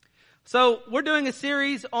So we're doing a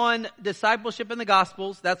series on discipleship in the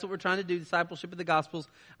Gospels. That's what we're trying to do, discipleship in the Gospels.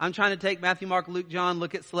 I'm trying to take Matthew, Mark, Luke, John,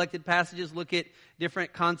 look at selected passages, look at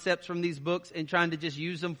different concepts from these books, and trying to just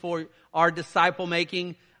use them for our disciple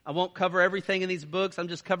making. I won't cover everything in these books. I'm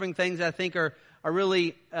just covering things that I think are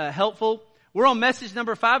really helpful. We're on message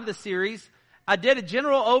number 5 of the series. I did a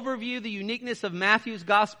general overview, the uniqueness of Matthew's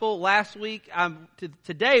Gospel last week.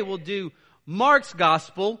 Today we'll do Mark's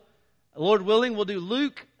Gospel. Lord willing, we'll do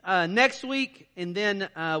Luke next week, and then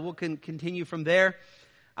we'll continue from there.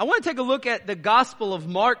 I want to take a look at the Gospel of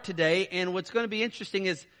Mark today, and what's going to be interesting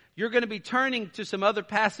is you're going to be turning to some other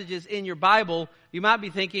passages in your Bible. You might be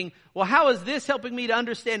thinking, well, how is this helping me to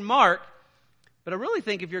understand Mark? But I really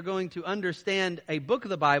think if you're going to understand a book of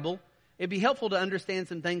the Bible, it'd be helpful to understand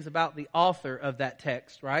some things about the author of that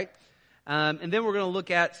text, right? And then we're going to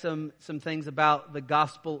look at some things about the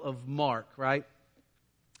Gospel of Mark, right?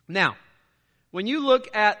 Now, when you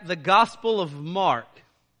look at the Gospel of Mark,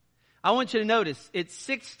 I want you to notice it's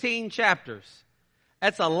 16 chapters.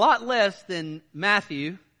 That's a lot less than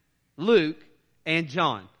Matthew, Luke, and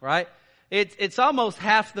John, right? It's almost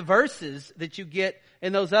half the verses that you get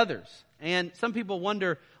in those others. And some people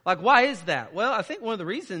wonder, like, why is that? Well, I think one of the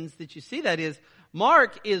reasons that you see that is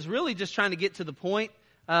Mark is really just trying to get to the point.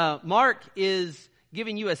 Mark is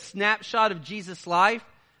giving you a snapshot of Jesus' life.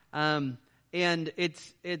 And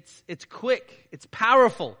it's quick. It's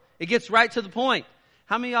powerful. It gets right to the point.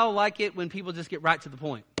 How many of y'all like it when people just get right to the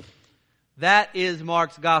point? That is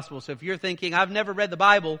Mark's gospel. So if you're thinking, I've never read the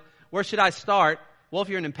Bible, where should I start? Well, if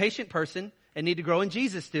you're an impatient person and need to grow in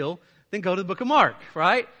Jesus still, then go to the book of Mark,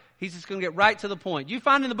 right? He's just going to get right to the point. You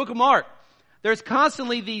find in the book of Mark, there's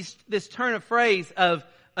constantly this turn of phrase of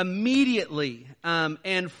immediately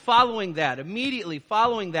and following that, immediately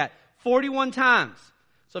following that 41 times.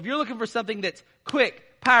 So if you're looking for something that's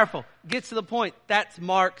quick, powerful, gets to the point, that's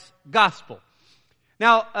Mark's gospel.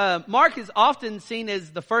 Now, Mark is often seen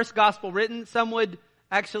as the first gospel written. Some would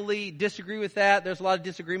actually disagree with that. There's a lot of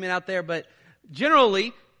disagreement out there, but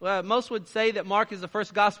generally, most would say that Mark is the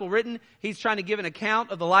first gospel written. He's trying to give an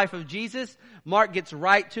account of the life of Jesus. Mark gets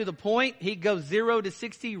right to the point. He goes 0 to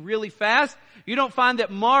 60 really fast. You don't find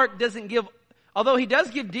that Mark doesn't give, although he does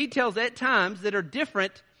give details at times that are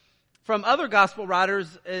different from other gospel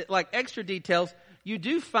writers, like extra details, you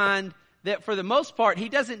do find that for the most part, he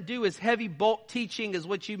doesn't do as heavy bulk teaching as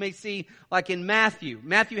what you may see like in Matthew.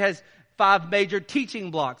 Matthew has 5 major teaching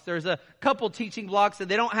blocks. There's a couple teaching blocks, and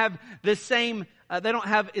they don't have the same, they don't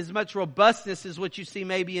have as much robustness as what you see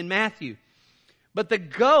maybe in Matthew. But the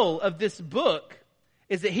goal of this book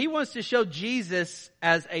is that he wants to show Jesus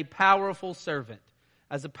as a powerful servant,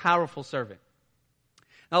 as a powerful servant.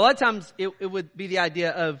 Now, a lot of times it would be the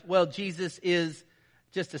idea of, well, Jesus is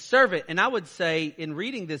just a servant. And I would say, in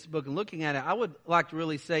reading this book and looking at it, I would like to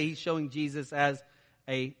really say he's showing Jesus as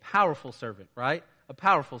a powerful servant, right? A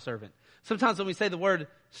powerful servant. Sometimes when we say the word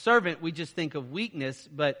servant, we just think of weakness,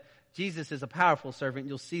 but Jesus is a powerful servant.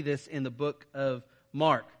 You'll see this in the book of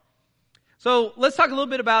Mark. So let's talk a little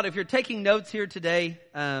bit about, if you're taking notes here today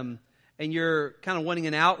and you're kind of wanting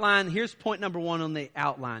an outline, here's point number 1 on the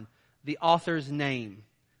outline, the author's name.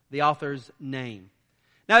 The author's name.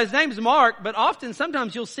 Now, his name's Mark, but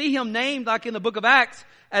sometimes you'll see him named, like in the book of Acts,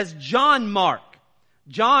 as John Mark.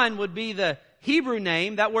 John would be the Hebrew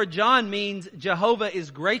name. That word John means Jehovah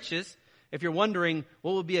is gracious. If you're wondering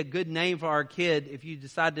what would be a good name for our kid, if you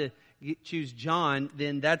decide to choose John,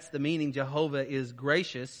 then that's the meaning, Jehovah is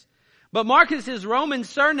gracious. But Mark is his Roman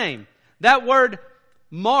surname. That word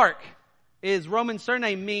Mark, his Roman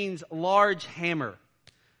surname, means large hammer.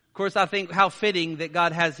 Of course, I think how fitting that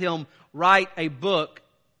God has him write a book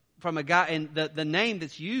from a guy, and the name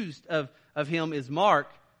that's used of him is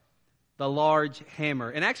Mark, the large hammer.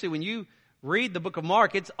 And actually, when you read the book of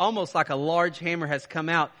Mark, it's almost like a large hammer has come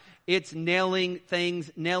out. It's nailing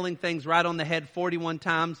things right on the head 41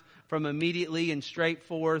 times from immediately and straight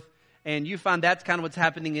forth. And you find that's kind of what's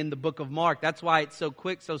happening in the book of Mark. That's why it's so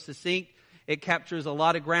quick, so succinct. It captures a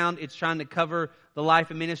lot of ground. It's trying to cover the life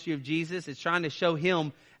and ministry of Jesus. It's trying to show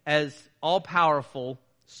him as all-powerful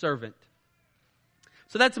servant.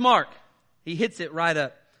 So that's Mark. He hits it right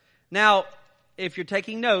up. Now, if you're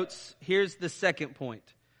taking notes, here's the second point.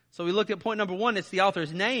 So we looked at point number 1. It's the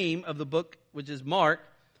author's name of the book, which is Mark.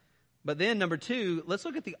 But then number 2, let's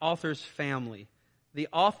look at the author's family. The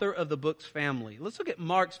author of the book's family. Let's look at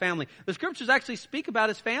Mark's family. The scriptures actually speak about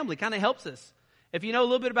his family. Kind of helps us. If you know a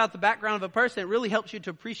little bit about the background of a person, it really helps you to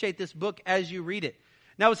appreciate this book as you read it.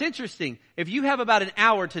 Now, it's interesting. If you have about an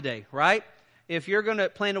hour today, right? If you're going to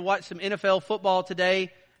plan to watch some NFL football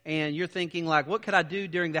today, and you're thinking like, what could I do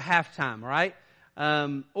during the halftime, right?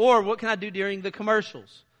 Or what can I do during the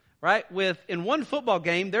commercials? right? In one football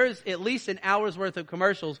game, there's at least an hour's worth of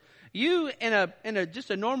commercials. You, in a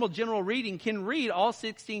just a normal general reading, can read all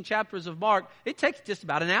 16 chapters of Mark. It takes just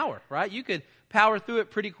about an hour, right? You could power through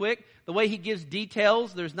it pretty quick. The way he gives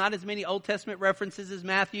details, there's not as many Old Testament references as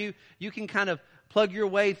Matthew. You can kind of plug your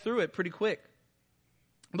way through it pretty quick.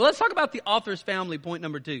 But let's talk about the author's family, point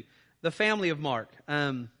number 2. The family of Mark.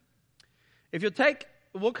 If you'll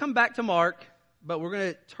we'll come back to Mark, but we're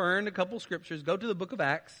going to turn a couple scriptures, go to the book of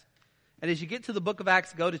Acts. And as you get to the book of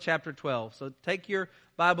Acts, go to chapter 12. So take your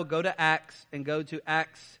Bible, go to Acts, and go to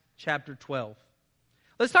Acts chapter 12.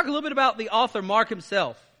 Let's talk a little bit about the author, Mark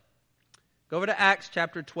himself. Go over to Acts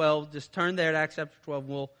chapter 12. Just turn there to Acts chapter 12,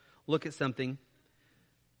 and we'll look at something.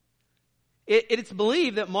 It's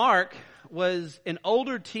believed that Mark was an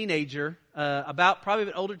older teenager, probably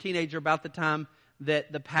an older teenager about the time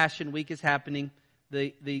that the Passion Week is happening,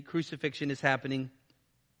 the crucifixion is happening.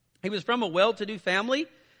 He was from a well-to-do family.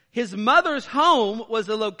 His mother's home was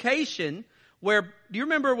a location where, do you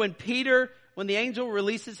remember when the angel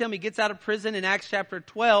releases him, he gets out of prison in Acts chapter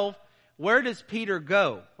 12, where does Peter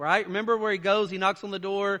go, right? Remember where he goes, he knocks on the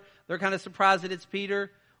door, they're kind of surprised that it's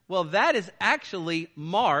Peter. Well, that is actually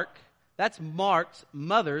that's Mark's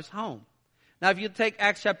mother's home. Now, if you take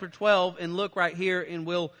Acts chapter 12 and look right here, and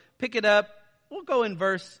we'll pick it up, we'll go in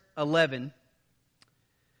verse 11.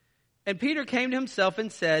 And Peter came to himself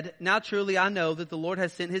and said, "Now truly I know that the Lord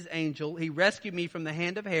has sent his angel. He rescued me from the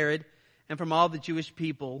hand of Herod and from all the Jewish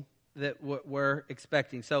people that were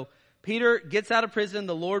expecting." So Peter gets out of prison.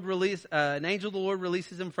 An angel of the Lord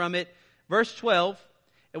releases him from it. Verse 12.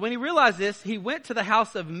 And when he realized this, he went to the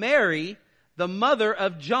house of Mary, the mother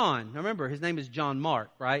of John. Now remember, his name is John Mark,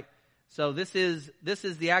 right? So this is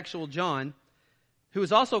the actual John, who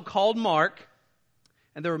is also called Mark.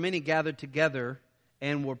 And there were many gathered together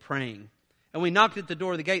and were praying. And we knocked at the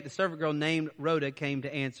door of the gate. The servant girl named Rhoda came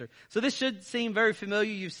to answer. So this should seem very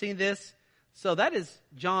familiar. You've seen this. So that is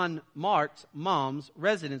John Mark's mom's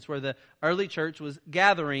residence, where the early church was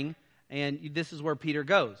gathering, and this is where Peter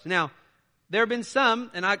goes. Now, there have been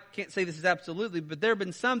some, and I can't say this is absolutely, but there have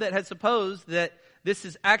been some that had supposed that this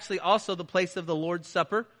is actually also the place of the Lord's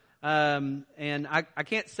Supper. And I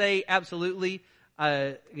can't say absolutely.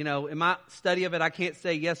 In my study of it, I can't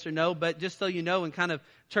say yes or no, but just so you know, in kind of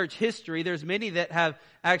church history, there's many that have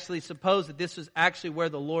actually supposed that this was actually where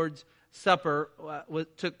the Lord's Supper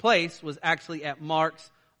took place, was actually at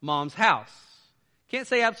Mark's mom's house. Can't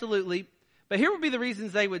say absolutely, but here would be the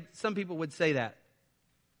reasons some people would say that.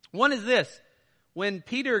 One is this: when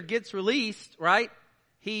Peter gets released, right,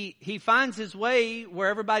 he finds his way where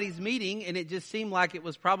everybody's meeting, and it just seemed like it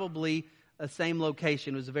was probably the same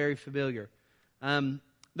location. It was very familiar.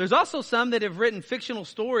 There's also some that have written fictional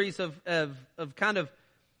stories of kind of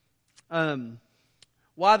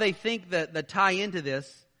why they think that the tie into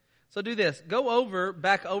this. So do this. Go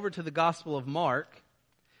back over to the Gospel of Mark.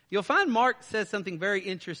 You'll find Mark says something very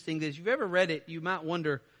interesting that if you've ever read it, you might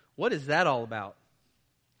wonder, what is that all about?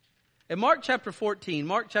 In Mark chapter 14,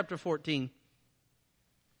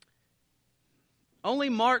 only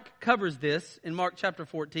Mark covers this in Mark chapter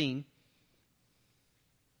 14.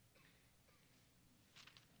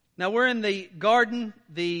 Now we're in the garden.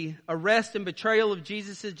 The arrest and betrayal of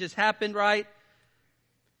Jesus has just happened, right?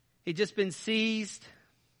 He'd just been seized.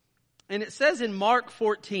 And it says in Mark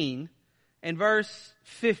 14 and verse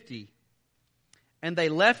 50, and they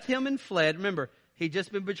left him and fled. Remember, he'd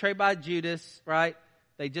just been betrayed by Judas, right?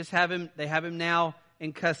 They have him now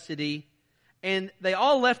in custody. And they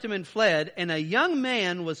all left him and fled, and a young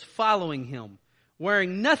man was following him,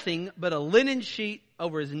 wearing nothing but a linen sheet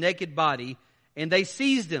over his naked body. And they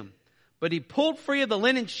seized him, but he pulled free of the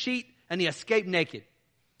linen sheet and he escaped naked.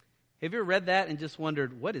 Have you ever read that and just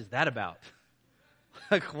wondered, what is that about?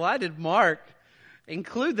 Like, why did Mark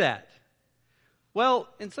include that? Well,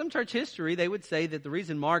 in some church history, they would say that the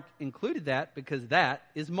reason Mark included that, because that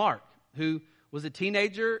is Mark, who was a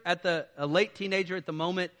late teenager at the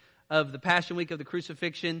moment of the Passion Week of the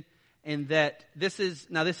crucifixion, and that this is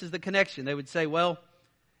the connection. They would say, well,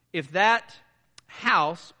 if that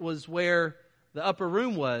house was where the upper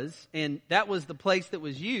room was, and that was the place that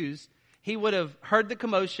was used, he would have heard the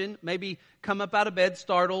commotion, maybe come up out of bed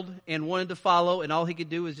startled and wanted to follow, and all he could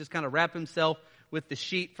do was just kind of wrap himself with the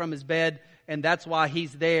sheet from his bed, and that's why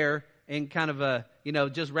he's there and kind of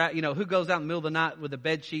who goes out in the middle of the night with a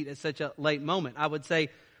bed sheet at such a late moment? I would say,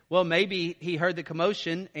 well, maybe he heard the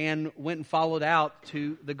commotion and went and followed out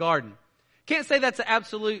to the garden. Can't say that's an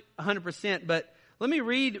absolute 100%, but let me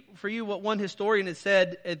read for you what one historian has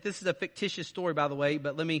said. This is a fictitious story, by the way,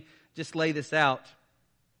 but let me just lay this out.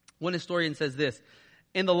 One historian says this: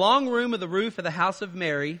 in the long room of the roof of the house of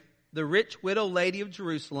Mary, the rich widow lady of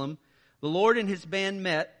Jerusalem, the Lord and his band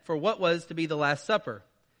met for what was to be the Last Supper.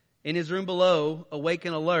 In his room below, awake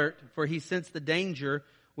and alert, for he sensed the danger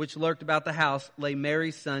which lurked about the house, lay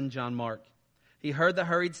Mary's son, John Mark. He heard the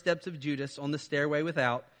hurried steps of Judas on the stairway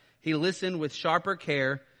without. He listened with sharper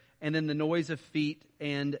care, and then the noise of feet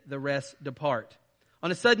and the rest depart.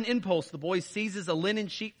 On a sudden impulse, the boy seizes a linen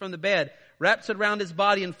sheet from the bed, wraps it around his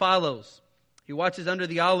body, and follows. He watches under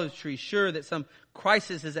the olive tree, sure that some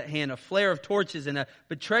crisis is at hand. A flare of torches and a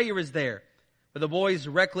betrayer is there. With the boy's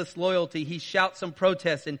reckless loyalty, he shouts some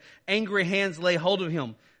protest, and angry hands lay hold of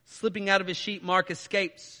him. Slipping out of his sheet, Mark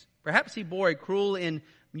escapes. Perhaps he bore a cruel and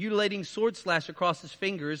mutilating sword slash across his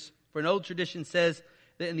fingers, for an old tradition says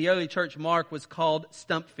that in the early church, Mark was called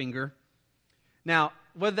Stump Finger. Now,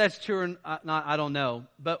 whether that's true or not, I don't know.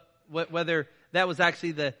 But whether that was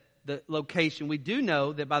actually the location, we do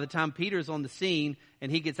know that by the time Peter's on the scene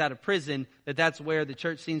and he gets out of prison, that's where the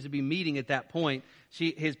church seems to be meeting at that point.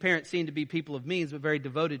 His parents seem to be people of means, but very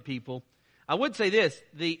devoted people. I would say this.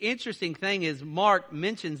 The interesting thing is Mark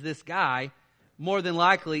mentions this guy. More than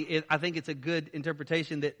likely, I think it's a good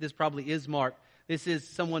interpretation that this probably is Mark. This is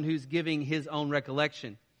someone who's giving his own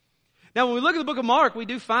recollection. Now, when we look at the book of Mark, we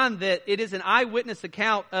do find that it is an eyewitness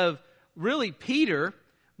account of really Peter,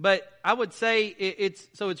 but I would say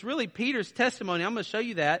it's really Peter's testimony. I'm going to show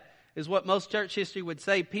you that, is what most church history would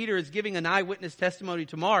say. Peter is giving an eyewitness testimony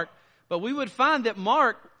to Mark, but we would find that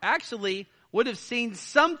Mark actually would have seen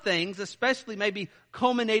some things, especially maybe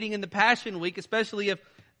culminating in the Passion Week, especially if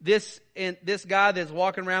this guy that's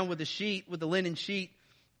walking around with the linen sheet,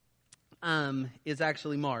 is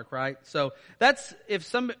actually Mark, right? So that's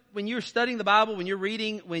when you're studying the Bible, when you're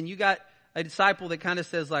reading, when you got a disciple that kind of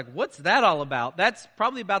says like, what's that all about? That's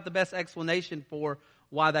probably about the best explanation for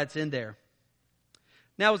why that's in there.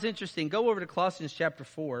 Now it's interesting. Go over to Colossians chapter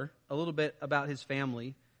 4, a little bit about his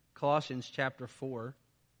family. Colossians chapter 4.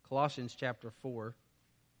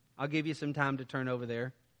 I'll give you some time to turn over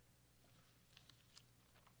there.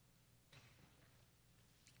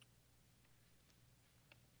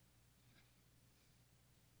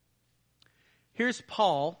 Here's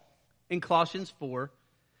Paul in Colossians 4.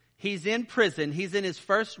 He's in prison. He's in his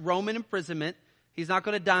first Roman imprisonment. He's not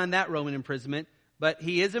going to die in that Roman imprisonment, but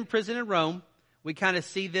he is in prison in Rome. We kind of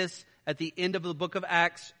see this at the end of the book of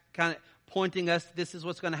Acts, kind of pointing us, this is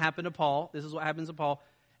what's going to happen to Paul. This is what happens to Paul.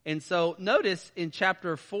 And so notice in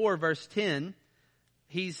chapter 4, verse 10,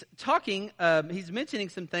 he's mentioning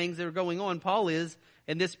some things that are going on. Paul is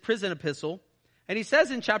in this prison epistle. And he says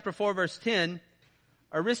in chapter 4, verse 10,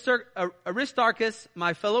 Aristarchus,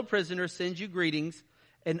 my fellow prisoner, sends you greetings,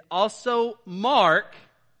 and also Mark,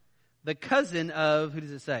 the cousin of, who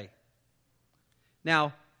does it say?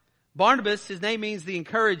 Now, Barnabas, his name means the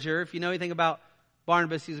encourager. If you know anything about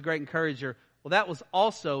Barnabas, he's a great encourager. Well, that was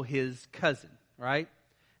also his cousin, right?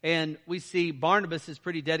 And we see Barnabas is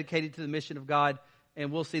pretty dedicated to the mission of God,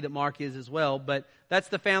 and we'll see that Mark is as well. But that's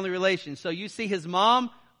the family relation. So you see his mom,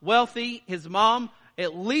 wealthy, his mom,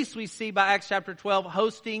 at least we see by Acts chapter 12,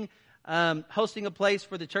 hosting a place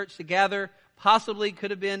for the church to gather. Possibly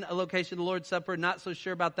could have been a location of the Lord's Supper. Not so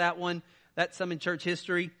sure about that one. That's some in church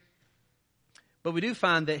history. But we do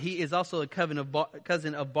find that he is also a cousin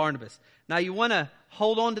of Barnabas. Now you want to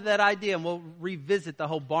hold on to that idea, and we'll revisit the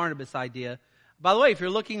whole Barnabas idea. By the way, if you're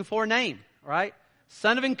looking for a name, right?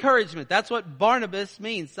 Son of encouragement. That's what Barnabas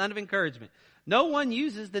means, son of encouragement. No one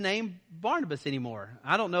uses the name Barnabas anymore.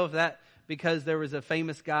 I don't know if that because there was a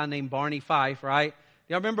famous guy named Barney Fife, right?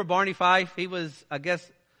 Y'all remember Barney Fife? He was, I guess,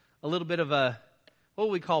 a little bit of a, what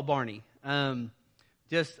would we call Barney?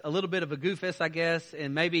 Just a little bit of a goofus, I guess,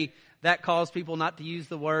 and maybe that caused people not to use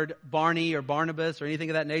the word Barney or Barnabas or anything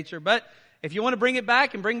of that nature. But if you want to bring it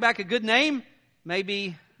back and bring back a good name,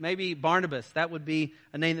 maybe Barnabas. That would be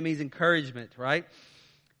a name that means encouragement, right?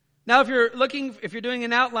 Now, if you're doing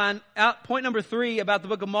an outline, point number 3 about the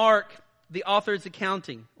book of Mark, the author's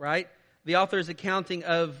accounting, right? The author's accounting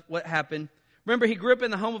of what happened. Remember, he grew up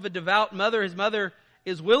in the home of a devout mother. His mother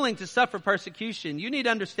is willing to suffer persecution. You need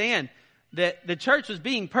to understand that the church was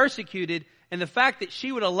being persecuted, and the fact that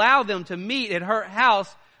she would allow them to meet at her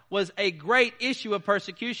house was a great issue of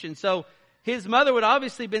persecution. So his mother would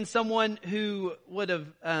obviously been someone who would have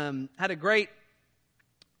had a great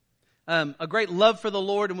love for the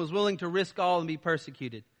Lord and was willing to risk all and be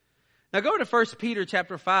persecuted. Now go to 1 Peter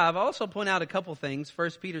chapter 5. I'll also point out a couple things.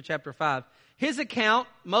 1 Peter chapter 5. His account,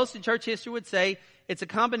 most in church history would say, it's a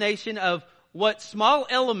combination of what small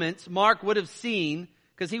elements Mark would have seen,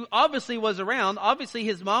 because he obviously was around. Obviously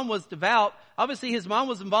his mom was devout. Obviously his mom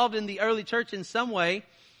was involved in the early church in some way.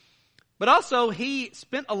 But also he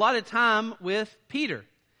spent a lot of time with Peter.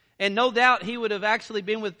 And no doubt he would have actually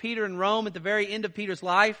been with Peter in Rome at the very end of Peter's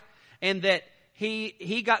life, and that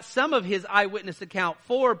he got some of his eyewitness account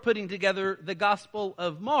for putting together the Gospel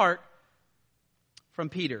of Mark from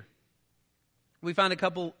Peter. We find a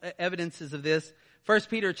couple evidences of this. 1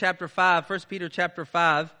 Peter chapter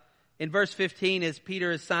 5, in verse 15, as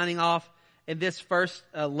Peter is signing off in this first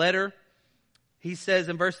letter, he says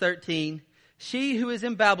in verse 13, "She who is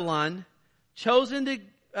in Babylon, chosen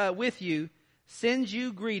with you, sends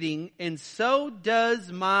you greeting, and so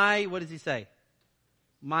does my," what does he say?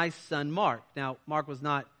 "My son Mark." Now, Mark was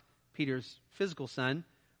not Peter's physical son,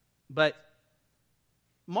 but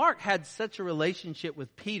Mark had such a relationship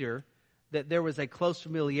with Peter that there was a close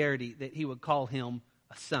familiarity that he would call him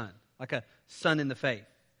a son, like a son in the faith.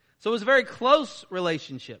 So it was a very close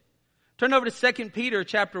relationship. Turn over to 2 Peter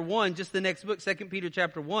chapter 1, just the next book, 2 Peter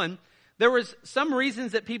chapter 1. There was some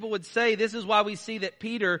reasons that people would say this is why we see that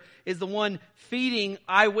Peter is the one feeding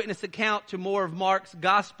eyewitness account to more of Mark's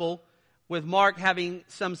gospel, with Mark having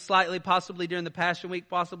some slightly, possibly during the Passion Week,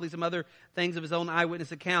 possibly some other things of his own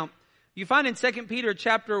eyewitness account. You find in 2 Peter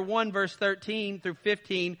chapter 1, verse 13 through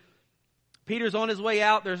 15, Peter's on his way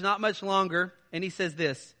out. There's not much longer. And he says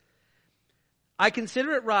this, "I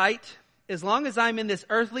consider it right, as long as I'm in this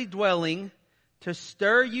earthly dwelling, to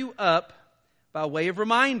stir you up by way of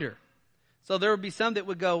reminder." So there would be some that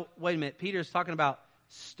would go, wait a minute, Peter's talking about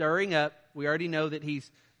stirring up. We already know that he's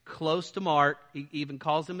close to Mark. He even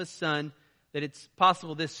calls him a son. That it's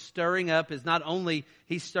possible this stirring up is not only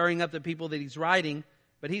he's stirring up the people that he's writing,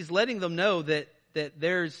 but he's letting them know that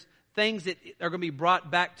there's things that are going to be brought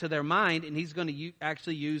back to their mind, and he's going to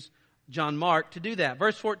actually use John Mark to do that.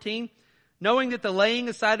 Verse 14, "Knowing that the laying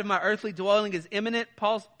aside of my earthly dwelling is imminent,"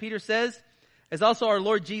 Peter says, "as also our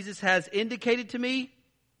Lord Jesus has indicated to me,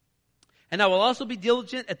 and I will also be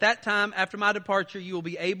diligent at that time after my departure, you will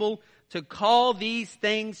be able to call these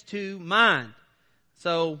things to mind."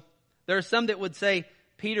 So there are some that would say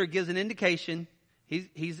Peter gives an indication.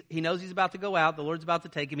 He knows he's about to go out. The Lord's about to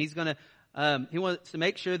take him. He's going to, he wants to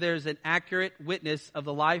make sure there's an accurate witness of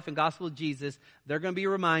the life and gospel of Jesus. They're going to be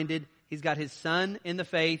reminded. He's got his son in the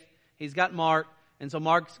faith. He's got Mark. And so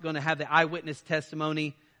Mark's going to have the eyewitness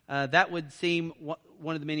testimony. That would seem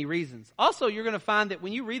one of the many reasons. Also, you're going to find that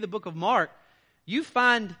when you read the book of Mark, you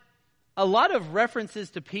find a lot of references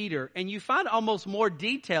to Peter, and you find almost more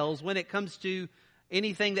details when it comes to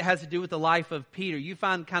anything that has to do with the life of Peter. You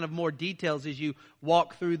find kind of more details as you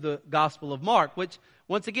walk through the Gospel of Mark, which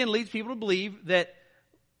once again leads people to believe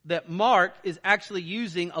that Mark is actually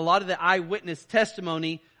using a lot of the eyewitness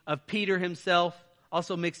testimony of Peter himself,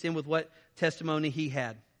 also mixed in with what testimony he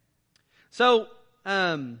had. So,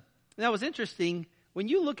 that was interesting. When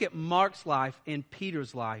you look at Mark's life and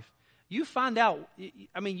Peter's life, you find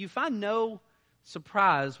no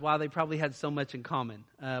surprise why they probably had so much in common,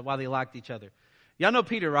 why they liked each other. Y'all know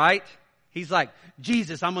Peter, right? He's like,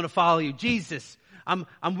 "Jesus, I'm going to follow you. Jesus, I'm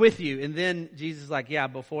with you." And then Jesus is like, "Yeah,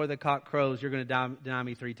 before the cock crows, you're going to deny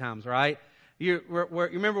me 3 times, right?" You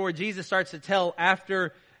remember where Jesus starts to tell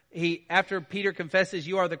after Peter confesses,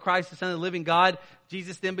 "You are the Christ, the Son of the living God,"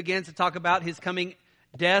 Jesus then begins to talk about his coming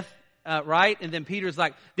death, right? And then Peter's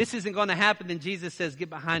like, "This isn't going to happen." Then Jesus says,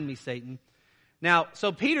 "Get behind me, Satan." Now,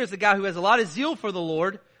 so Peter's the guy who has a lot of zeal for the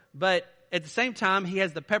Lord, but at the same time, he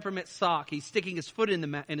has the peppermint sock. He's sticking his foot in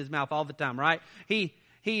his mouth all the time, right? He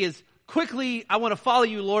is quickly, "I want to follow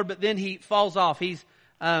you, Lord," but then he falls off. He's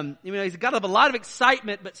got a lot of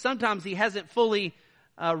excitement, but sometimes he hasn't fully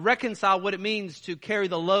reconciled what it means to carry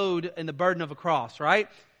the load and the burden of a cross, right?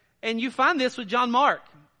 And you find this with John Mark.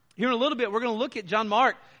 Here in a little bit, we're going to look at John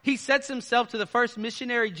Mark. He sets himself to the first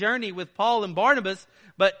missionary journey with Paul and Barnabas,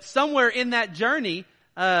 but somewhere in that journey,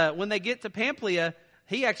 when they get to Pamphylia,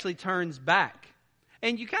 he actually turns back.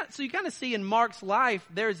 And you kind of see in Mark's life,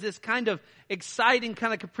 there's this kind of exciting,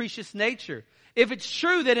 kind of capricious nature. If it's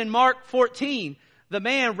true that in Mark 14, the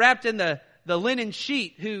man wrapped in the linen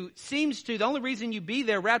sheet the only reason you'd be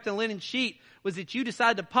there wrapped in a linen sheet was that you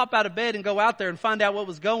decided to pop out of bed and go out there and find out what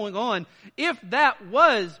was going on. If that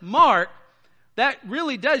was Mark, that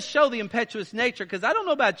really does show the impetuous nature. Because I don't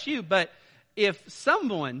know about you, but if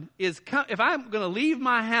I'm going to leave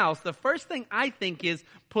my house, the first thing I think is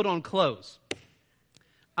put on clothes.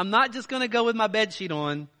 I'm not just going to go with my bed sheet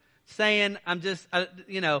on, saying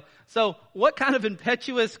So what kind of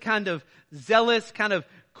impetuous, kind of zealous, kind of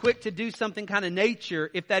quick to do something kind of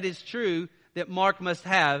nature, if that is true, that Mark must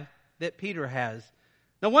have, that Peter has?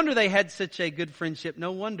 No wonder they had such a good friendship.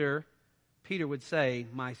 No wonder Peter would say,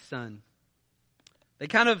 "My son." They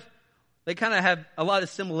kind of have a lot of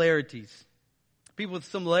similarities. People with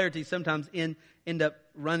similarities sometimes end up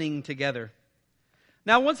running together.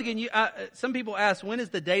 Now, once again, some people ask, when is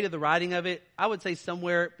the date of the writing of it? I would say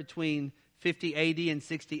somewhere between 50 AD and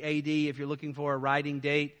 60 AD if you're looking for a writing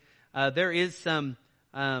date. There is some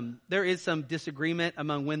disagreement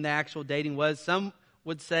among when the actual dating was. Some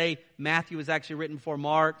would say Matthew was actually written before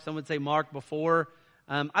Mark. Some would say Mark before.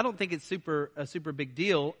 I don't think it's a super big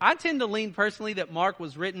deal. I tend to lean personally that Mark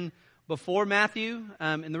was written before Matthew.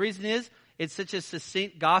 And the reason is it's such a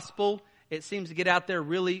succinct gospel. It seems to get out there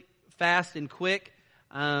really fast and quick.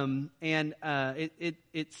 It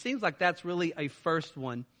seems like that's really a first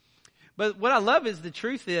one. But what I love is the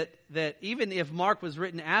truth that even if Mark was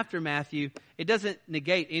written after Matthew, it doesn't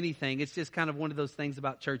negate anything. It's just kind of one of those things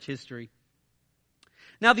about church history.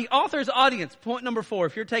 Now, the author's audience, point number 4.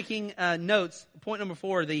 If you're taking notes, point number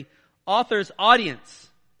 4, the author's audience.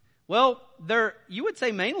 Well, you would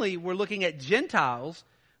say mainly we're looking at Gentiles,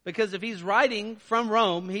 because if he's writing from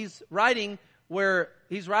Rome, he's writing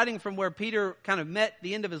from where Peter kind of met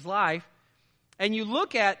the end of his life. And you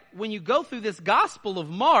look at, when you go through this Gospel of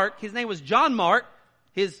Mark, his name was John Mark.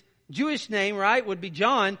 His Jewish name, right, would be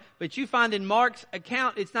John. But you find in Mark's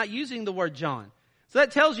account, it's not using the word John. So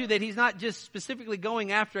that tells you that he's not just specifically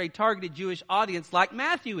going after a targeted Jewish audience like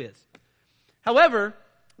Matthew is. However,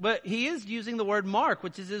 but he is using the word Mark,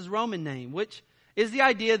 which is his Roman name, which is the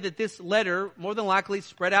idea that this letter more than likely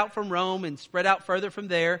spread out from Rome and spread out further from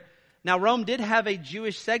there. Now, Rome did have a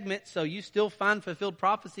Jewish segment, so you still find fulfilled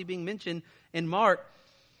prophecy being mentioned in Mark.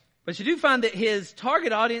 But you do find that his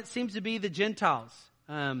target audience seems to be the Gentiles.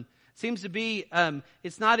 Seems to be,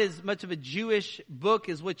 it's not as much of a Jewish book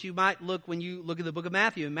as what you might look when you look at the book of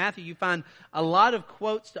Matthew. In Matthew, you find a lot of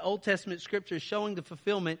quotes to Old Testament scriptures showing the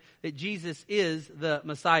fulfillment that Jesus is the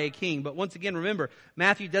Messiah King. But once again, remember,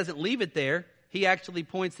 Matthew doesn't leave it there. He actually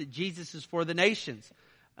points that Jesus is for the nations.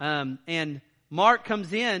 And Mark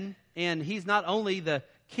comes in, and he's not only the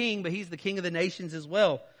king, but he's the king of the nations as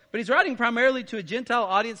well. But he's writing primarily to a Gentile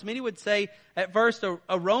audience. Many would say at first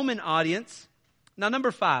a Roman audience. Now,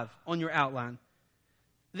 number 5 on your outline.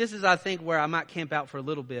 This is, I think, where I might camp out for a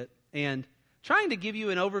little bit. And trying to give you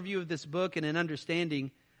an overview of this book and an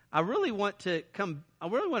understanding, I really want to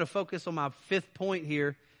focus on my 5th point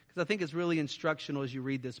here, because I think it's really instructional as you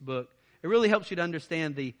read this book. It really helps you to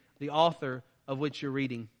understand the author of which you're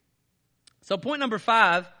reading. So point number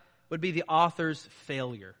 5 would be the author's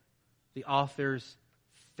failure. The author's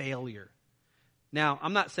failure. Now,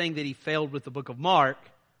 I'm not saying that he failed with the book of Mark.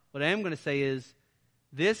 What I am going to say is,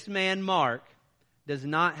 this man, Mark, does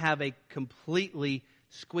not have a completely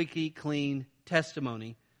squeaky clean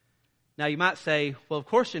testimony. Now, you might say, well, of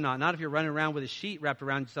course you're not. Not if you're running around with a sheet wrapped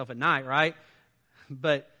around yourself at night, right?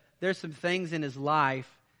 But there's some things in his life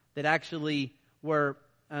that actually were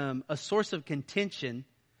a source of contention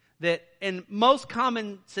that in most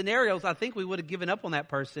common scenarios, I think we would have given up on that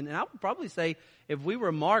person. And I would probably say if we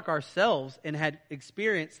were Mark ourselves and had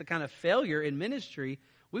experienced the kind of failure in ministry,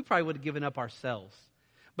 we probably would have given up ourselves.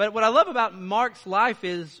 But what I love about Mark's life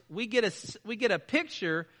is we get a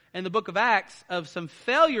picture in the book of Acts of some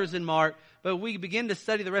failures in Mark, but we begin to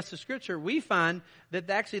study the rest of Scripture, we find that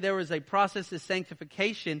actually there was a process of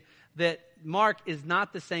sanctification, that Mark is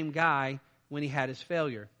not the same guy when he had his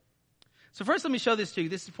failure. So first let me show this to you.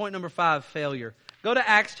 This is point number 5, failure. Go to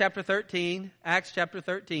Acts chapter 13. Acts chapter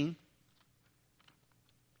 13.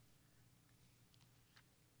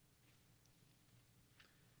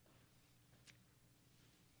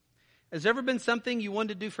 Has there ever been something you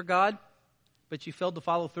wanted to do for God, but you failed to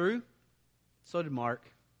follow through? So did Mark.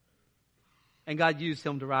 And God used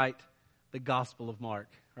him to write the Gospel of Mark,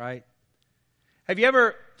 right? Have you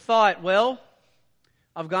ever thought, well,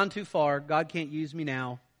 I've gone too far. God can't use me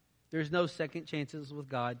now. There's no second chances with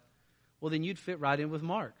God. Well, then you'd fit right in with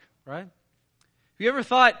Mark, right? Have you ever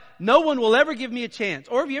thought, no one will ever give me a chance?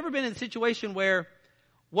 Or have you ever been in a situation where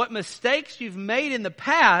what mistakes you've made in the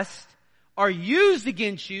past are used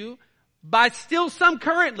against you by still some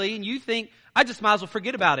currently, and you think, I just might as well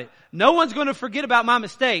forget about it. No one's going to forget about my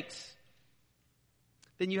mistakes.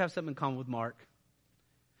 Then you have something in common with Mark.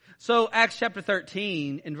 So Acts chapter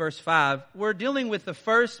 13 in verse 5, we're dealing with the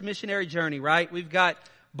first missionary journey, right? We've got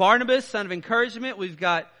Barnabas, son of encouragement. We've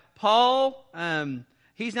got Paul.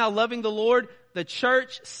 He's now loving the Lord. The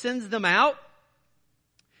church sends them out.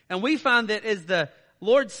 And we find that as the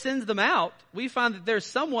Lord sends them out, we find that there's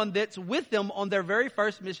someone that's with them on their very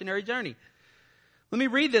first missionary journey. Let me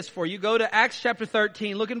read this for you. Go to Acts chapter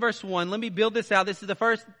 13. Look in verse 1. Let me build this out. This is the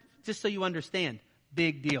first, just so you understand.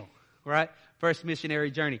 Big deal, right? First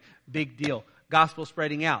missionary journey. Big deal. Gospel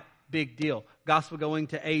spreading out. Big deal. Gospel going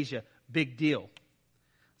to Asia. Big deal.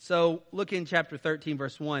 So look in chapter 13,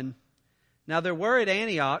 verse 1. Now there were at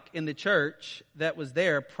Antioch in the church that was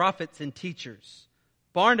there prophets and teachers,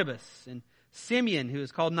 Barnabas and Simeon, who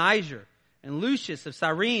is called Niger, and Lucius of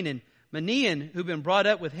Cyrene, and Manaen, who've been brought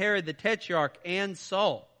up with Herod the Tetrarch, and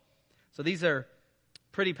Saul. So these are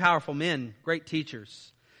pretty powerful men, great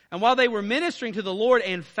teachers. And while they were ministering to the Lord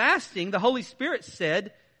and fasting, the Holy Spirit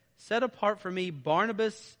said, "Set apart for me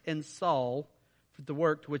Barnabas and Saul for the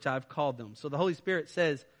work to which I've called them." So the Holy Spirit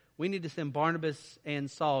says, we need to send Barnabas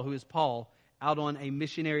and Saul, who is Paul, out on a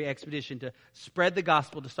missionary expedition to spread the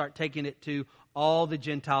gospel, to start taking it to all the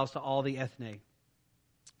Gentiles, to all the ethne.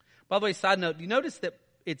 By the way, side note, do you notice that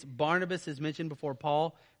it's Barnabas is mentioned before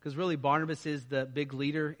Paul? Because really Barnabas is the big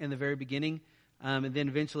leader in the very beginning. And then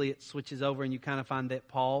eventually it switches over and you kind of find that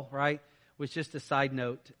Paul, right? Was just a side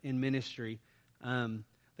note in ministry. The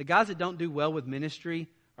guys that don't do well with ministry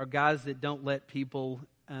are guys that don't let people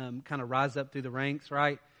kind of rise up through the ranks,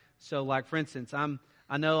 right? So like, for instance,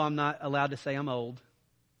 I know I'm not allowed to say I'm old,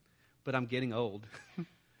 but I'm getting old.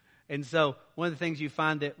 And so one of the things you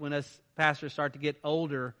find that when us pastors start to get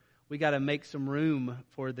older, we got to make some room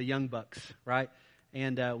for the young bucks, right?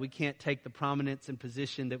 And we can't take the prominence and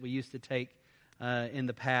position that we used to take in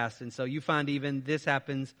the past. And so you find even this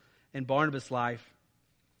happens in Barnabas' life.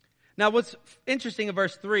 Now what's interesting in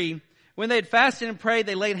verse 3, when they had fasted and prayed,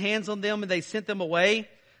 they laid hands on them and they sent them away.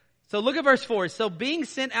 So look at verse 4. So being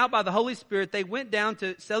sent out by the Holy Spirit, they went down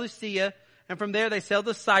to Seleucia, and from there they sailed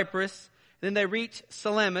to Cyprus. Then they reached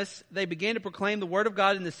Salamis. They began to proclaim the word of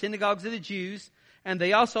God in the synagogues of the Jews. And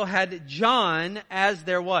they also had John as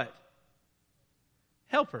their what?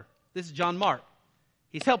 Helper. This is John Mark.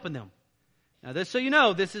 He's helping them. Now, just so you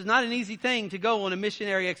know, this is not an easy thing to go on a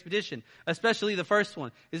missionary expedition, especially the first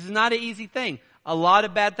one. This is not an easy thing. A lot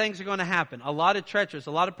of bad things are going to happen. A lot of treacherous,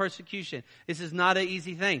 a lot of persecution. This is not an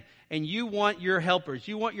easy thing. And you want your helpers.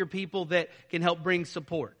 You want your people that can help bring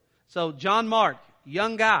support. So John Mark,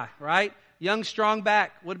 young guy, right? Young, strong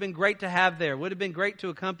back. Would have been great to have there. Would have been great to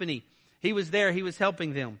accompany. He was there. He was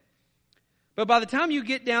helping them. But by the time you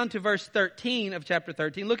get down to verse 13 of chapter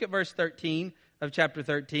 13, look at verse 13 of chapter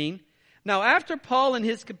 13. Now after Paul and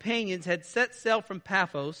his companions had set sail from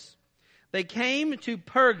Paphos, they came to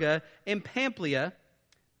Perga in Pamphylia,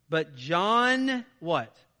 but John,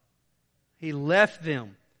 what? He left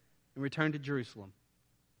them and returned to Jerusalem.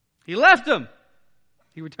 He left them.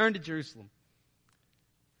 He returned to Jerusalem.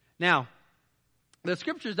 Now, the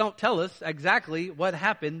scriptures don't tell us exactly what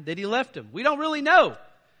happened that he left them. We don't really know.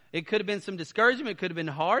 It could have been some discouragement. It could have been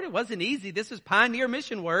hard. It wasn't easy. This was pioneer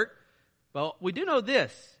mission work. But we do know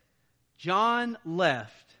this. John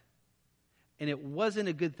left, and it wasn't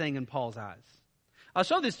a good thing in Paul's eyes. I'll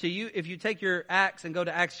show this to you if you take your Acts and go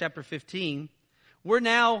to Acts chapter 15.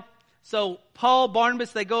 So Paul,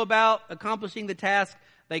 Barnabas, they go about accomplishing the task.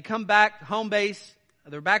 They come back, home base.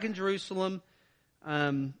 They're back in Jerusalem.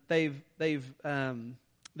 They're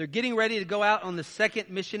getting ready to go out on the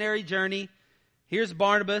second missionary journey. Here's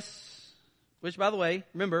Barnabas, which, by the way,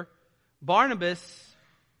 remember, Barnabas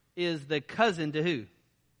is the cousin to who?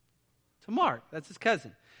 To Mark. That's his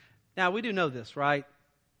cousin. Now, we do know this, right?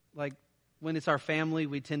 Like, when it's our family,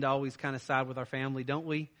 we tend to always kind of side with our family, don't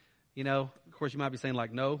we? You know, of course, you might be saying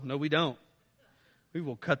like, no, we don't. We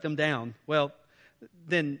will cut them down. Well,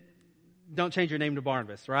 then don't change your name to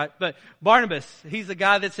Barnabas, right? But Barnabas, he's a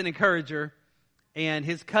guy that's an encourager, and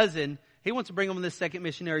his cousin, he wants to bring him on this second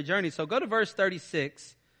missionary journey. So go to verse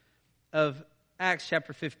 36 of Acts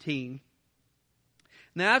chapter 15.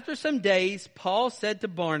 Now after some days, Paul said to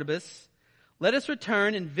Barnabas, "Let us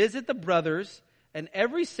return and visit the brothers in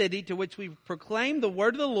every city to which we proclaim the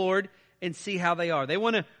word of the Lord and see how they are." They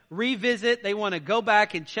want to revisit. They want to go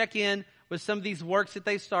back and check in with some of these works that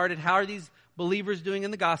they started. How are these believers doing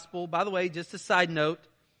in the gospel? By the way, just a side note,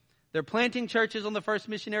 they're planting churches on the first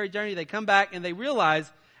missionary journey. They come back and they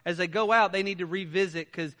realize as they go out, they need to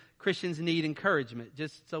revisit because Christians need encouragement,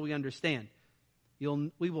 just so we understand.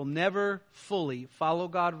 We will never fully follow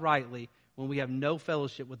God rightly when we have no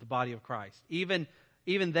fellowship with the body of Christ. Even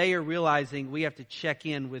they are realizing we have to check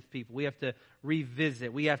in with people. We have to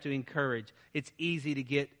revisit. We have to encourage. It's easy to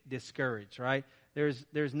get discouraged, right?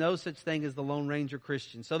 There's no such thing as the Lone Ranger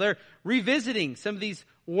Christian. So they're revisiting some of these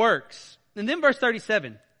works. And then verse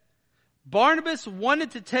 37. Barnabas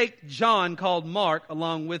wanted to take John, called Mark,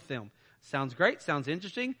 along with them. Sounds great. Sounds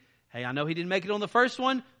interesting. Hey, I know he didn't make it on the first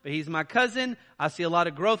one, but he's my cousin. I see a lot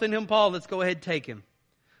of growth in him, Paul. Let's go ahead and take him.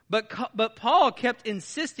 But Paul kept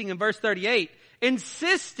insisting in verse 38,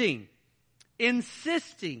 insisting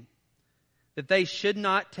that they should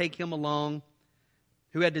not take him along,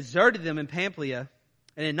 who had deserted them in Pamphylia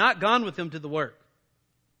and had not gone with them to the work.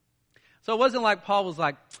 So it wasn't like Paul was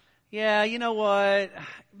like, yeah, you know what,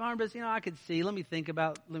 Barnabas, I could see, let me think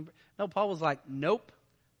about. No, Paul was like, nope,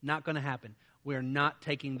 not going to happen. we're not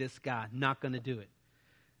taking this guy, not going to do it.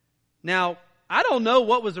 Now, I don't know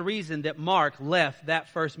what was the reason that Mark left that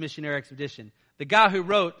first missionary expedition. The guy who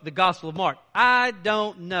wrote the Gospel of Mark, I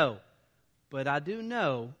don't know. But I do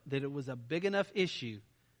know that it was a big enough issue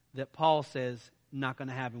that Paul says, not going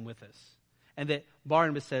to have him with us. And that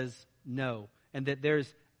Barnabas says, no. And that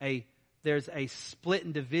there's a split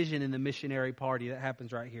and division in the missionary party that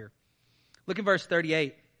happens right here. Look at verse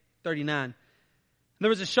 38, 39. There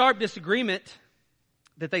was a sharp disagreement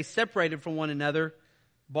that they separated from one another.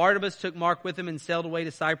 Barnabas took Mark with him and sailed away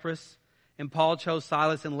to Cyprus. And Paul chose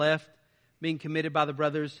Silas and left, being committed by the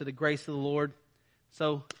brothers to the grace of the Lord.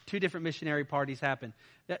 So 2 different missionary parties happen.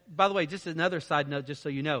 By the way, just another side note, just so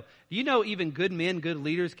you know. Do you know even good men, good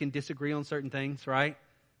leaders can disagree on certain things, right?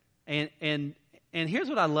 And here's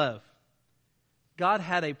what I love. God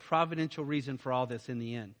had a providential reason for all this in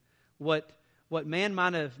the end. What man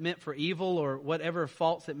might have meant for evil or whatever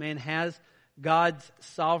faults that man has, God's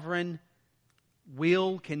sovereign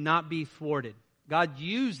will cannot be thwarted. God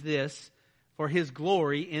used this for His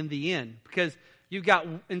glory in the end. Because you've got,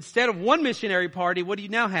 instead of one missionary party, what do you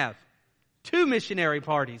now have? 2 missionary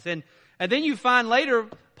parties. And then you find later,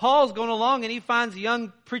 Paul's going along and he finds a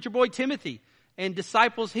young preacher boy Timothy and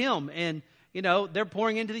disciples him. And, they're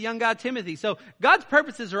pouring into the young guy Timothy. So God's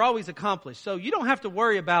purposes are always accomplished. So you don't have to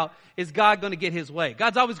worry about, is God going to get His way?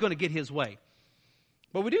 God's always going to get His way.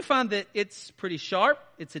 But we do find that it's pretty sharp.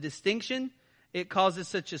 It's a distinction. It causes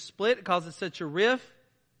such a split. It causes such a rift.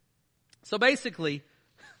 So basically,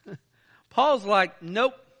 Paul's like,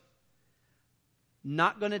 nope,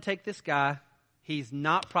 not going to take this guy. He's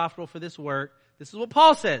not profitable for this work. This is what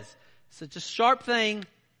Paul says. Such a sharp thing.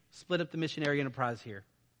 Split up the missionary enterprise here.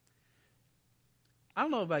 I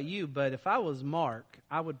don't know about you, but if I was Mark,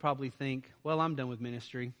 I would probably think, well, I'm done with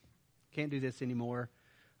ministry. Can't do this anymore.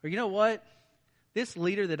 Or you know what? This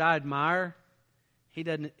leader that I admire, he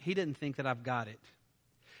didn't think that I've got it.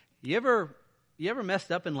 You ever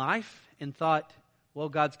messed up in life and thought, well,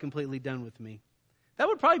 God's completely done with me? That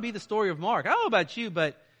would probably be the story of Mark. I don't know about you,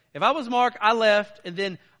 but if I was Mark, I left, and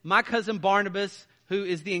then my cousin Barnabas, who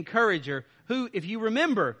is the encourager, who, if you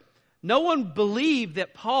remember, no one believed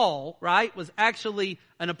that Paul, right, was actually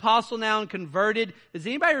an apostle now and converted. Does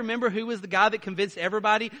anybody remember who was the guy that convinced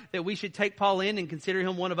everybody that we should take Paul in and consider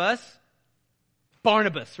him one of us?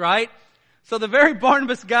 Barnabas, right? So the very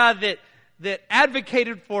Barnabas guy that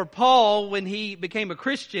advocated for Paul when he became a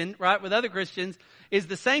Christian, right, with other Christians, is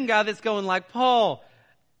the same guy that's going like, Paul,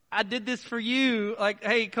 I did this for you. Like,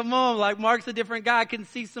 hey, come on. Like, Mark's a different guy. I can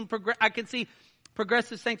see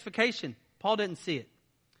progressive sanctification. Paul didn't see it.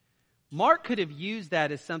 Mark could have used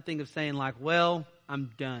that as something of saying like, well,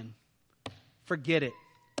 I'm done. Forget it.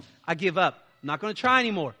 I give up. I'm not going to try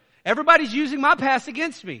anymore. Everybody's using my past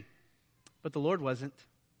against me. But the Lord wasn't.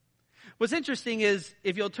 What's interesting is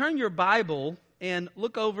if you'll turn your Bible and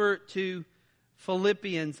look over to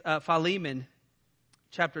Philemon,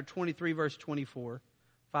 chapter 23, verse 24.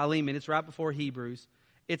 Philemon, it's right before Hebrews.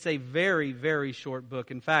 It's a very, very short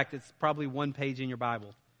book. In fact, it's probably 1 page in your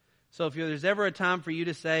Bible. So if there's ever a time for you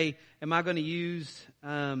to say, am I going to use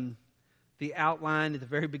the outline at the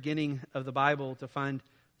very beginning of the Bible to find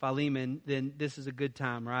Philemon, then this is a good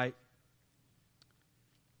time, right?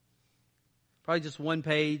 Probably just 1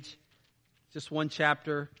 page, just 1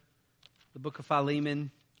 chapter, the book of Philemon,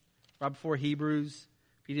 right before Hebrews.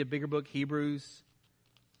 If you need a bigger book, Hebrews.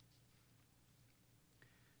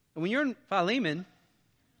 And when you're in Philemon,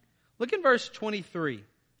 look in verse 23.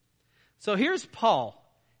 So here's Paul,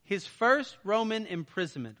 his first Roman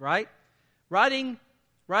imprisonment, right? Writing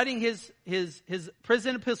his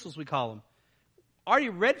prison epistles, we call them. Already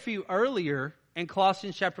read for you earlier in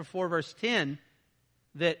Colossians chapter 4, verse 10,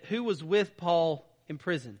 that who was with Paul in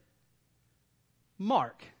prison?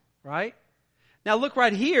 Mark, right? Now look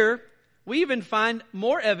right here. We even find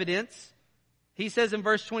more evidence. He says in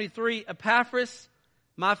verse 23, Epaphras,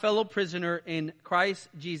 my fellow prisoner in Christ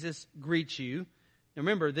Jesus, greets you. Now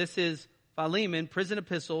remember, this is Philemon, prison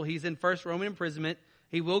epistle. He's in first Roman imprisonment.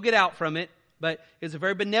 He will get out from it, but it was a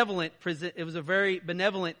very benevolent prison. It was a very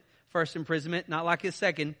benevolent first imprisonment, not like his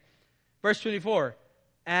second. Verse 24,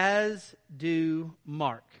 as do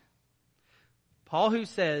Mark. Paul, who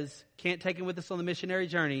says, can't take him with us on the missionary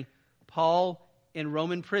journey, Paul in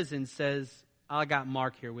Roman prison says, I got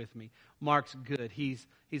Mark here with me. Mark's good. He's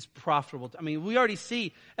profitable. I mean, we already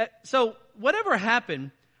see. So whatever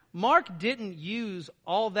happened, Mark didn't use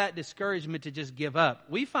all that discouragement to just give up.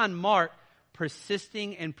 We find Mark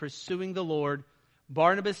persisting and pursuing the Lord.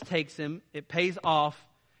 Barnabas takes him. It pays off.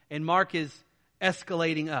 And Mark is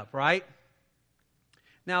escalating up, right?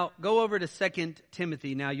 Now, go over to 2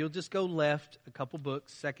 Timothy. Now, you'll just go left a couple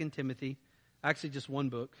books. 2 Timothy. Actually, just one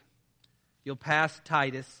book. You'll pass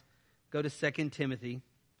Titus. Go to 2 Timothy.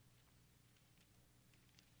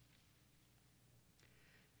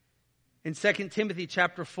 In 2 Timothy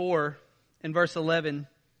chapter 4 and verse 11,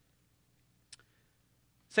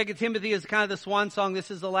 2 Timothy is kind of the swan song.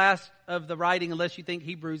 This is the last of the writing, unless you think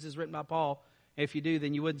Hebrews is written by Paul. If you do,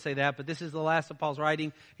 then you wouldn't say that. But this is the last of Paul's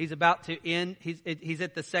writing. He's about to end. He's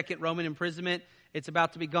at the second Roman imprisonment. It's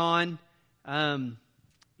about to be gone. Doesn't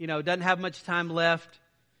have much time left.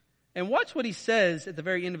 And watch what he says at the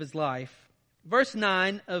very end of his life. Verse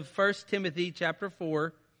 9 of 1 Timothy chapter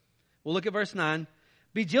 4. We'll look at verse 9.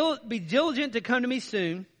 Be diligent to come to me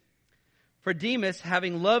soon. For Demas,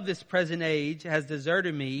 having loved this present age, has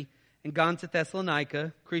deserted me and gone to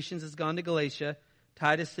Thessalonica. Crescens has gone to Galatia.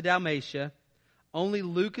 Titus to Dalmatia. Only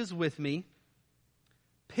Luke is with me.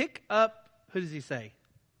 Pick up, who does he say?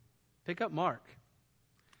 Pick up Mark.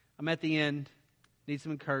 I'm at the end. Need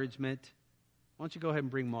some encouragement. Why don't you go ahead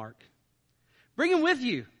and bring Mark? Bring him with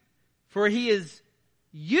you. For he is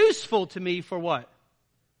useful to me for what?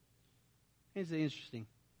 It's interesting.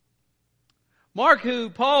 Mark, who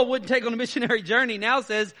Paul wouldn't take on a missionary journey, now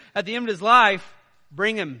says at the end of his life,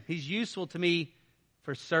 bring him. He's useful to me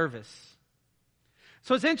for service.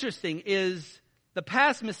 So what's interesting is the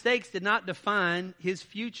past mistakes did not define his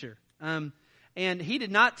future. And he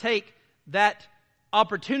did not take that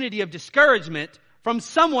opportunity of discouragement from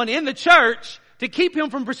someone in the church to keep him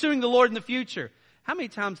from pursuing the Lord in the future. How many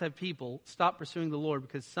times have people stopped pursuing the Lord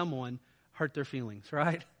because someone hurt their feelings,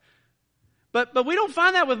 right? But we don't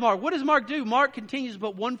find that with Mark. What does Mark do? Mark continues to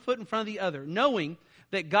put one foot in front of the other, knowing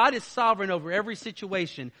that God is sovereign over every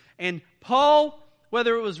situation. And Paul,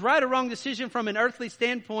 whether it was right or wrong decision from an earthly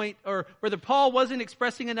standpoint, or whether Paul wasn't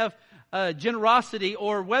expressing enough generosity,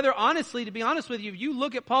 or whether, honestly, to be honest with you, if you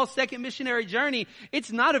look at Paul's second missionary journey,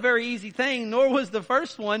 it's not a very easy thing, nor was the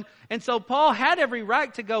first one. And so Paul had every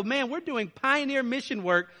right to go, man, we're doing pioneer mission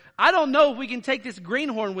work. I don't know if we can take this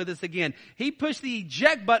greenhorn with us again. He pushed the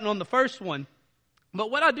eject button on the first one.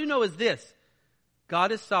 But what I do know is this.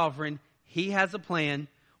 God is sovereign. He has a plan.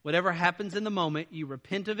 Whatever happens in the moment, you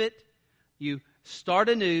repent of it, you start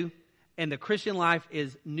anew, and the Christian life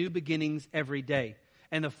is new beginnings every day.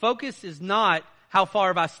 And the focus is not how far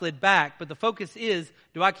have I slid back, but the focus is,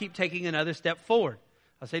 do I keep taking another step forward?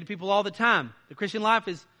 I say to people all the time, the Christian life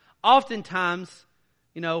is oftentimes,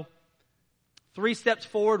 3 steps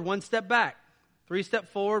forward, 1 step back. 3 steps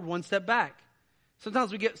forward, 1 step back.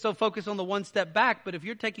 Sometimes we get so focused on the 1 step back, but if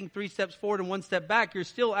you're taking 3 steps forward and 1 step back, you're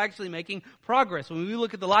still actually making progress. When we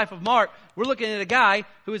look at the life of Mark, we're looking at a guy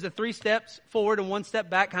who is a 3 steps forward and 1 step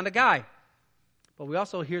back kind of guy. But we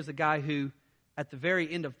also here's a guy who, at the very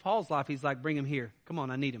end of Paul's life, he's like, bring him here. Come on,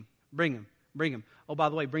 I need him. Bring him. Oh, by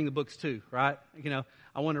the way, bring the books too, right?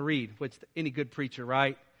 I want to read, which any good preacher,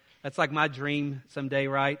 right? That's like my dream someday,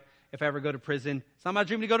 right? If I ever go to prison. It's not my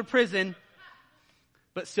dream to go to prison.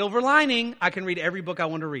 But silver lining, I can read every book I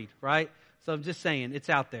want to read, right? So I'm just saying, it's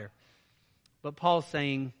out there. But Paul's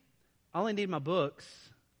saying, I only need my books,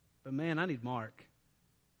 but man, I need Mark.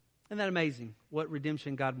 Isn't that amazing what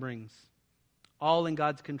redemption God brings? All in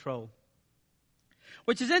God's control.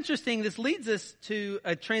 Which is interesting. This leads us to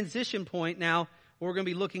a transition point now where we're going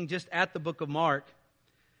to be looking just at the book of Mark.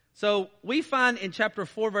 So we find in chapter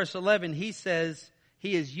 4, verse 11, he says,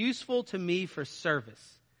 he is useful to me for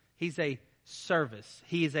service. He's a service.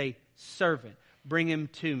 He is a servant. Bring him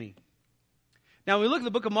to me. Now, when we look at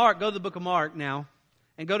the book of Mark, go to the book of Mark now,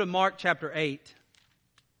 and go to Mark chapter 8.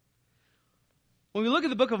 When we look at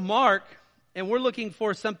the book of Mark, and we're looking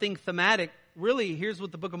for something thematic, really, here's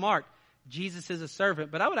what the book of Mark. Jesus is a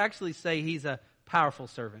servant, but I would actually say he's a powerful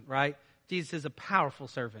servant, right? Jesus is a powerful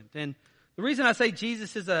servant. And the reason I say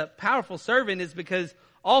Jesus is a powerful servant is because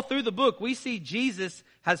all through the book, we see Jesus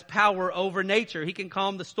has power over nature. He can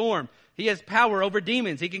calm the storm. He has power over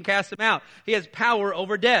demons. He can cast them out. He has power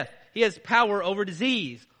over death. He has power over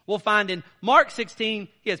disease. We'll find in Mark 16,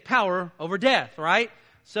 he has power over death, right?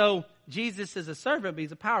 So Jesus is a servant, but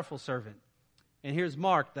he's a powerful servant. And here's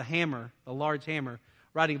Mark, the hammer, the large hammer,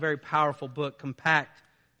 writing a very powerful book, compact,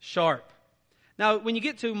 sharp. Now, when you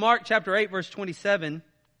get to Mark chapter 8, verse 27,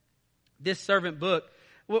 this servant book,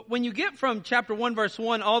 when you get from chapter 1, verse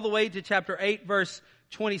 1, all the way to chapter 8, verse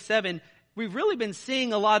 27, we've really been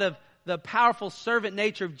seeing a lot of the powerful servant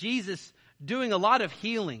nature of Jesus doing a lot of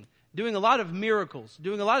healing, doing a lot of miracles,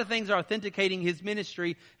 doing a lot of things authenticating his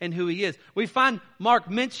ministry and who he is. We find Mark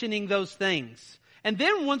mentioning those things. And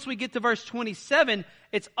then once we get to verse 27,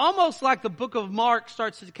 it's almost like the book of Mark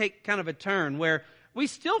starts to take kind of a turn where we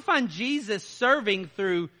still find Jesus serving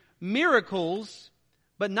through miracles,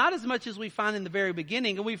 but not as much as we find in the very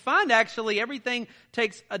beginning. And we find actually everything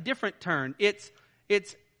takes a different turn. It's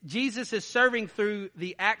Jesus is serving through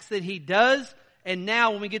the acts that he does. And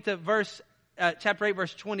now when we get to chapter 8,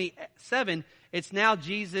 verse 27, it's now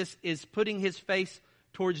Jesus is putting his face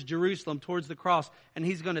towards Jerusalem, towards the cross, and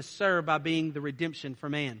he's going to serve by being the redemption for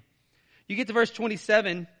man. You get to verse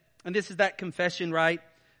 27, and this is that confession, right,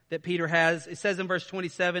 that Peter has. It says in verse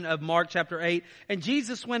 27 of Mark chapter 8, "And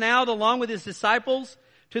Jesus went out along with his disciples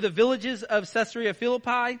to the villages of Caesarea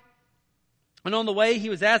Philippi. And on the way he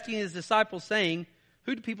was asking his disciples, saying,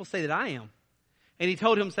 'Who do people say that I am?' And he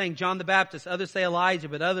told him, saying, 'John the Baptist, others say Elijah,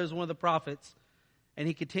 but others one of the prophets.' And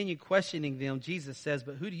he continued questioning them. Jesus says,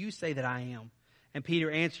 'But who do you say that I am?' And Peter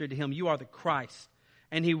answered to him, 'You are the Christ.'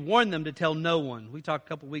 And he warned them to tell no one." We talked a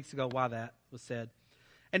couple weeks ago why that was said.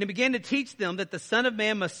 "And he began to teach them that the Son of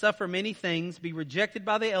Man must suffer many things, be rejected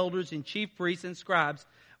by the elders and chief priests and scribes,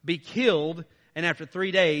 be killed, and after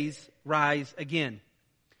 3 days rise again."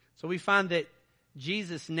 So we find that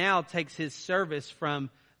Jesus now takes his service from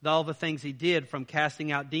all the things he did, from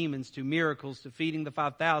casting out demons to miracles to feeding the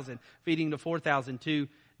 5,000, feeding the 4,000, to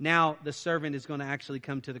now the servant is going to actually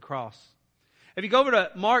come to the cross. If you go over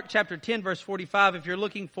to Mark chapter 10, verse 45, if you're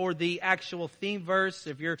looking for the actual theme verse,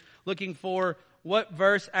 if you're looking for what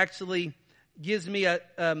verse actually gives me a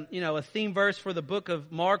theme verse for the book of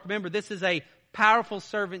Mark, remember this is a powerful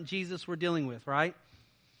servant Jesus we're dealing with, right?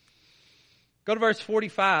 Go to verse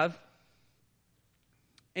 45,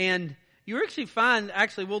 and you actually find,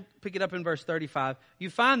 we'll pick it up in verse 35. You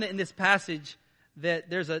find that in this passage that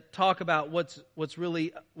there's a talk about what's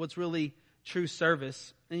really true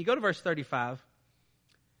service. And you go to verse 35.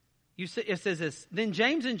 It says this: "Then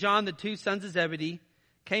James and John, the two sons of Zebedee,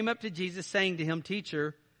 came up to Jesus, saying to him,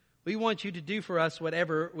 'Teacher, we want you to do for us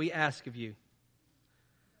whatever we ask of you.'"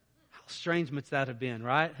 How strange must that have been,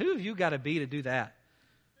 right? Who have you got to be to do that?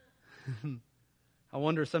 I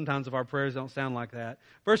wonder sometimes if our prayers don't sound like that.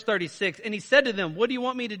 Verse 36, "And he said to them, 'What do you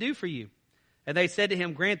want me to do for you?' And they said to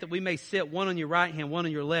him, 'Grant that we may sit one on your right hand, one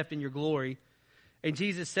on your left in your glory.' And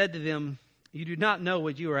Jesus said to them, 'You do not know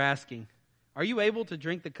what you are asking. Are you able to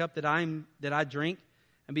drink the cup that I drink,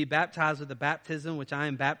 and be baptized with the baptism which I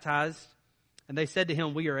am baptized?' And they said to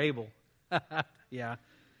him, 'We are able.'" Yeah.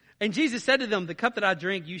 "And Jesus said to them, 'The cup that I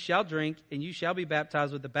drink, you shall drink, and you shall be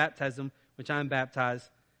baptized with the baptism which I am baptized.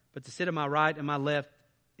 But to sit at my right and my left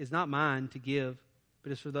is not mine to give,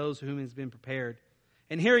 but is for those for whom it has been prepared.'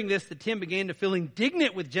 And hearing this, the 10 began to feel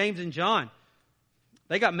indignant with James and John.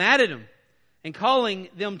 They got mad at him. And calling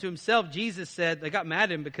them to himself, Jesus said," they got mad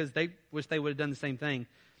at him because they wish they would have done the same thing,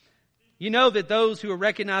 "You know that those who are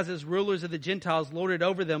recognized as rulers of the Gentiles lord it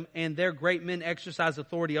over them, and their great men exercise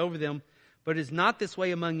authority over them. But it is not this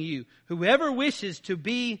way among you. Whoever wishes to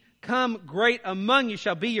become great among you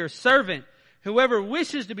shall be your servant. Whoever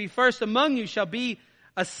wishes to be first among you shall be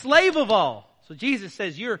a slave of all." So Jesus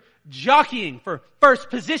says you're jockeying for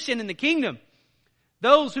first position in the kingdom.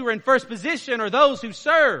 Those who are in first position are those who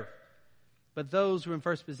serve. But those who are in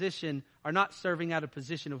first position are not serving out of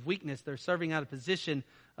position of weakness. They're serving out of position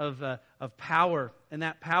of power. And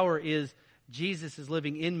that power is Jesus is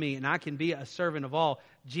living in me, and I can be a servant of all.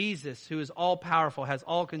 Jesus, who is all powerful, has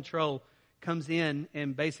all control, comes in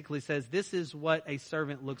and basically says, this is what a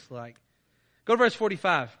servant looks like. Go to verse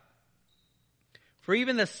 45. "For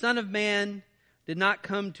even the Son of Man did not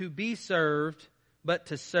come to be served, but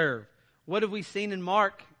to serve." What have we seen in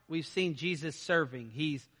Mark? We've seen Jesus serving.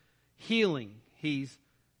 He's healing. He's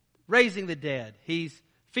raising the dead. He's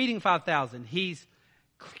feeding 5,000. He's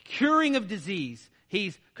curing of disease.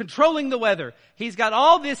 He's controlling the weather. He's got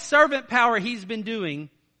all this servant power he's been doing.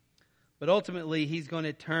 But ultimately, he's going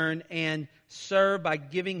to turn and serve by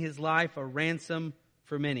giving his life a ransom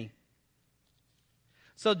for many.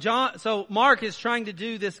 So Mark is trying to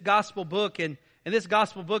do this gospel book. And in this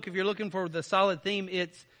gospel book, if you're looking for the solid theme,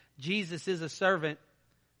 it's Jesus is a servant.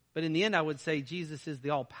 But in the end, I would say Jesus is the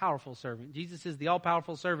all-powerful servant. Jesus is the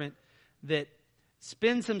all-powerful servant that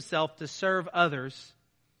spends himself to serve others.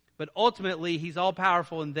 But ultimately, he's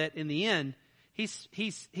all-powerful in that in the end, he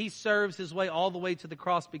serves his way all the way to the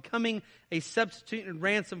cross, becoming a substitute and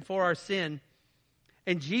ransom for our sin.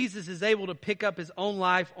 And Jesus is able to pick up his own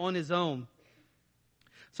life on his own.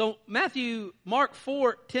 So Mark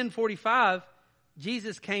 10:45,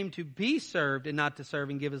 Jesus came to be served and not to serve,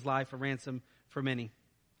 and give his life a ransom for many.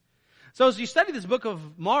 So as you study this book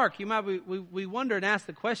of Mark, we wonder and ask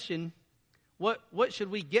the question, what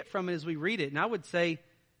should we get from it as we read it? And I would say,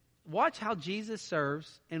 watch how Jesus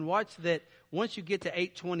serves, and watch that once you get to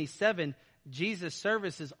 8:27, Jesus'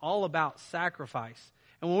 service is all about sacrifice.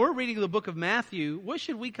 And when we're reading the book of Matthew, what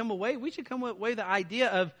should we come away? We should come away with the idea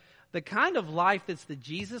of the kind of life that's the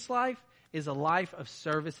Jesus life is a life of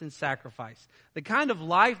service and sacrifice. The kind of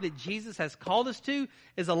life that Jesus has called us to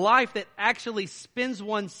is a life that actually spends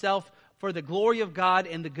oneself for the glory of God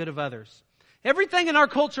and the good of others. Everything in our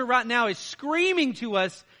culture right now is screaming to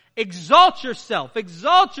us, exalt yourself,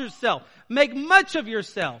 make much of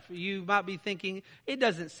yourself. You might be thinking, it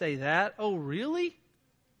doesn't say that. Oh, really?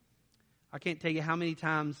 I can't tell you how many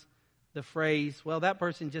times the phrase, well, that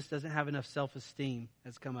person just doesn't have enough self-esteem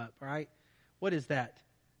has come up, right? What is that?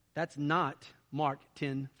 That's not Mark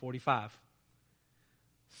 10:45.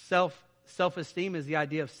 Self-esteem is the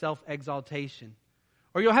idea of self-exaltation.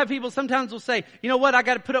 Or you'll have people sometimes will say, you know what, I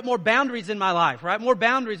got to put up more boundaries in my life, right? More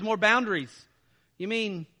boundaries. You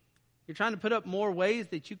mean you're trying to put up more ways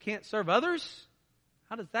that you can't serve others?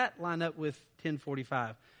 How does that line up with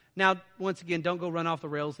 10:45? Now, once again, don't go run off the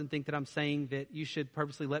rails and think that I'm saying that you should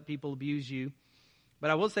purposely let people abuse you. But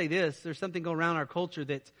I will say this, there's something going around our culture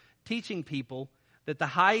that's teaching people that the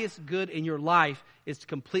highest good in your life is to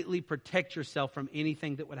completely protect yourself from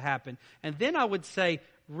anything that would happen. And then I would say,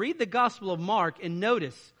 read the Gospel of Mark and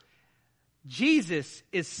notice Jesus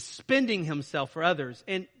is spending himself for others.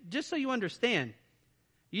 And just so you understand,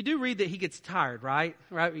 you do read that he gets tired, right?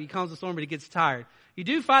 He calms the storm, but he gets tired. You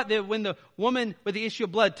do find that when the woman with the issue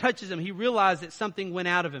of blood touches him, he realized that something went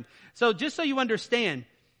out of him. So just so you understand,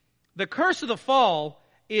 the curse of the fall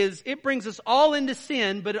is it brings us all into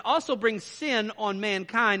sin, but it also brings sin on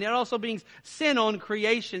mankind. It also brings sin on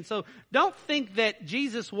creation. So don't think that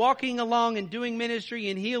Jesus walking along and doing ministry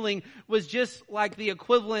and healing was just like the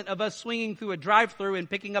equivalent of us swinging through a drive-thru and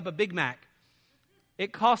picking up a Big Mac.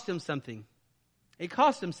 It cost him something.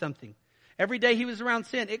 Every day he was around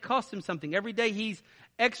sin, it cost him something. Every day he's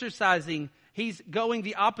exercising, he's going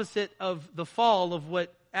the opposite of the fall of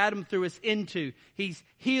what Adam threw us into. He's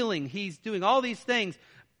healing, he's doing all these things.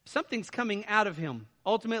 Something's coming out of him.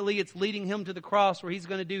 Ultimately, it's leading him to the cross where he's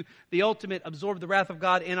going to do the ultimate, absorb the wrath of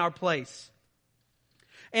God in our place.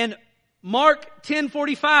 And Mark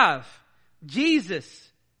 10:45,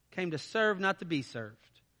 Jesus came to serve, not to be served,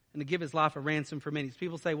 and to give his life a ransom for many.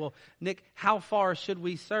 People say, well, Nick, how far should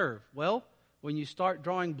we serve? Well, when you start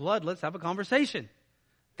drawing blood, let's have a conversation.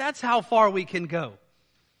 That's how far we can go.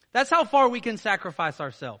 That's how far we can sacrifice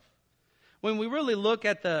ourselves. When we really look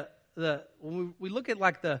at when we look at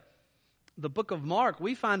like the book of Mark,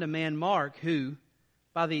 we find a man, Mark, who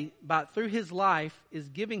through his life is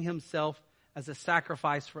giving himself as a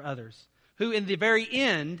sacrifice for others. Who in the very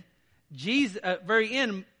end,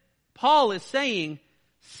 Paul is saying,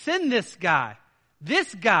 send this guy.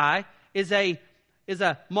 This guy is a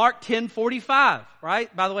Mark 10:45,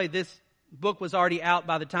 right? By the way, this book was already out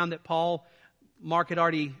by the time that Mark had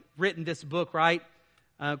already written this book, right?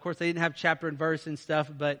 Of course, they didn't have chapter and verse and stuff,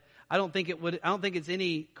 but I don't think it's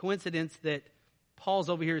any coincidence that Paul's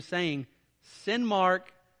over here saying, send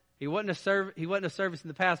Mark. He wasn't a service in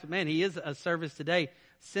the past, but man, he is a service today.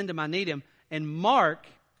 Send him, I need him. And Mark,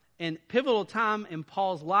 in pivotal time in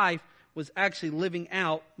Paul's life, was actually living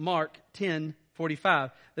out Mark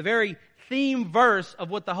 10:45. The very theme verse of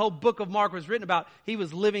what the whole book of Mark was written about, he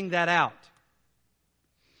was living that out.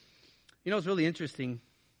 You know, it's really interesting.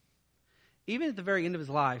 Even at the very end of his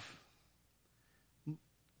life,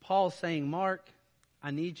 Paul's saying, Mark,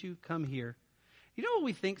 I need you, come here. You know what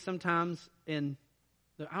we think sometimes I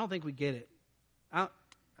don't think we get it. I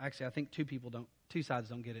think two sides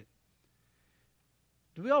don't get it.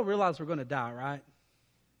 Do we all realize we're going to die, right?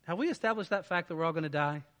 Have we established that fact that we're all going to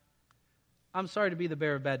die? I'm sorry to be the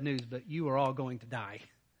bearer of bad news, but you are all going to die,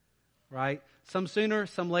 right? Some sooner,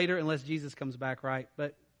 some later, unless Jesus comes back, right?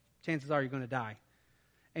 But chances are you're going to die.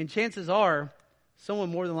 And chances are someone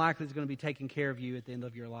more than likely is going to be taking care of you at the end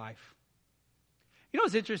of your life. You know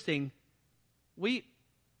what's interesting?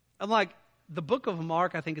 Unlike the book of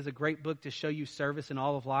Mark, I think is a great book to show you service in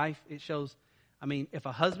all of life. It shows, if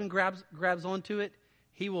a husband grabs onto it,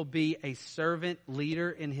 he will be a servant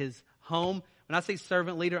leader in his home. When I say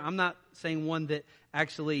servant leader, I'm not saying one that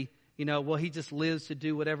actually, he just lives to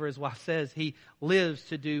do whatever his wife says. He lives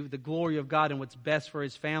to do the glory of God and what's best for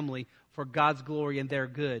his family, for God's glory and their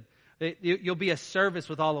good. You'll be a service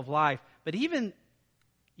with all of life. But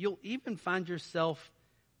you'll even find yourself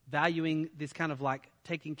valuing this kind of like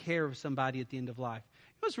taking care of somebody at the end of life.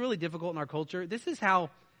 You know what's really difficult in our culture? This is how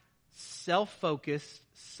self-focused,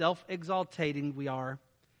 self-exaltating we are.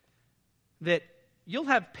 That you'll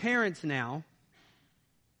have parents now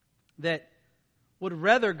that would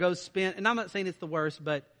rather go spend, and I'm not saying it's the worst,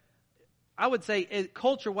 but I would say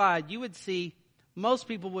culture-wide, you would see most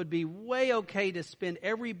people would be way okay to spend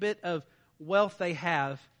every bit of wealth they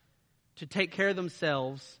have to take care of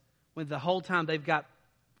themselves when the whole time they've got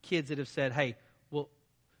kids that have said, hey, well,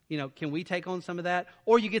 can we take on some of that?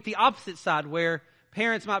 Or you get the opposite side where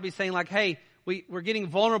parents might be saying like, hey, we're getting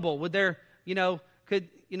vulnerable. Would there, we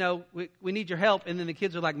need your help. And then the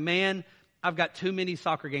kids are like, man, I've got too many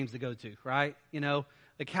soccer games to go to, right?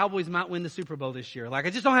 The Cowboys might win the Super Bowl this year. Like, I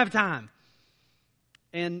just don't have time.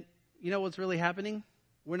 And you know what's really happening?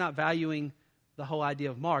 We're not valuing the whole idea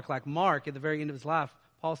of Mark. Like Mark, at the very end of his life,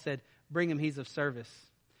 Paul said, bring him, he's of service.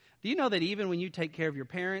 Do you know that even when you take care of your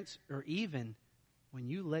parents, or even when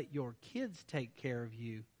you let your kids take care of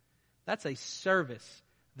you, that's a service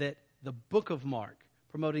that the book of Mark,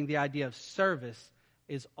 promoting the idea of service,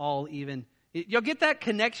 is all even. You'll get that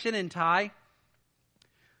connection and tie.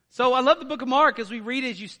 So I love the book of Mark as we read it,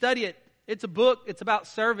 as you study it. It's a book, it's about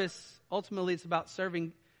service. Ultimately, it's about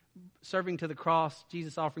serving to the cross,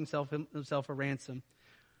 Jesus offering himself a ransom.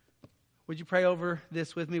 Would you pray over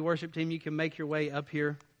this with me? Worship team, you can make your way up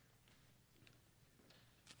here.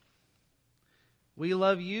 We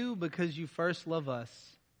love you because you first love us.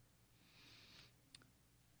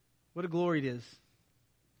 What a glory it is.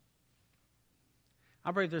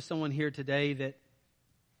 I pray if there's someone here today that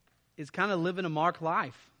is kind of living a Mark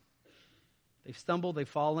life. They've stumbled, they've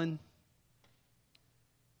fallen,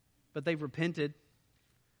 but they've repented.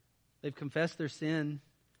 They've confessed their sin.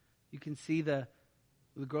 You can see the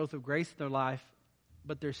growth of grace in their life,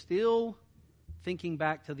 but they're still thinking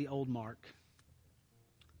back to the old Mark.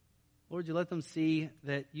 Lord, you let them see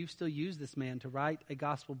that you still use this man to write a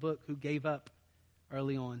gospel book who gave up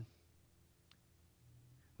early on.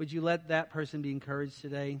 Would you let that person be encouraged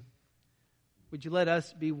today? Would you let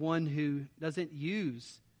us be one who doesn't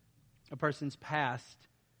use a person's past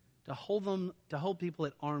to hold people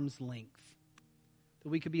at arm's length? That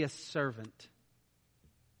we could be a servant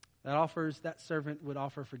that servant would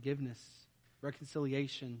offer forgiveness,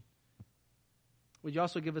 reconciliation. Would you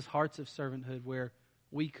also give us hearts of servanthood where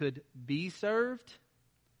we could be served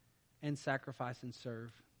and sacrifice and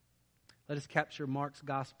serve? Let us capture Mark's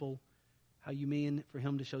gospel, how you mean for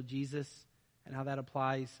him to show Jesus, and how that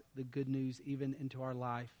applies the good news even into our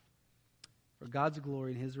life. For God's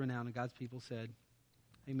glory and his renown, and God's people said,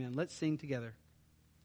 amen. Let's sing together.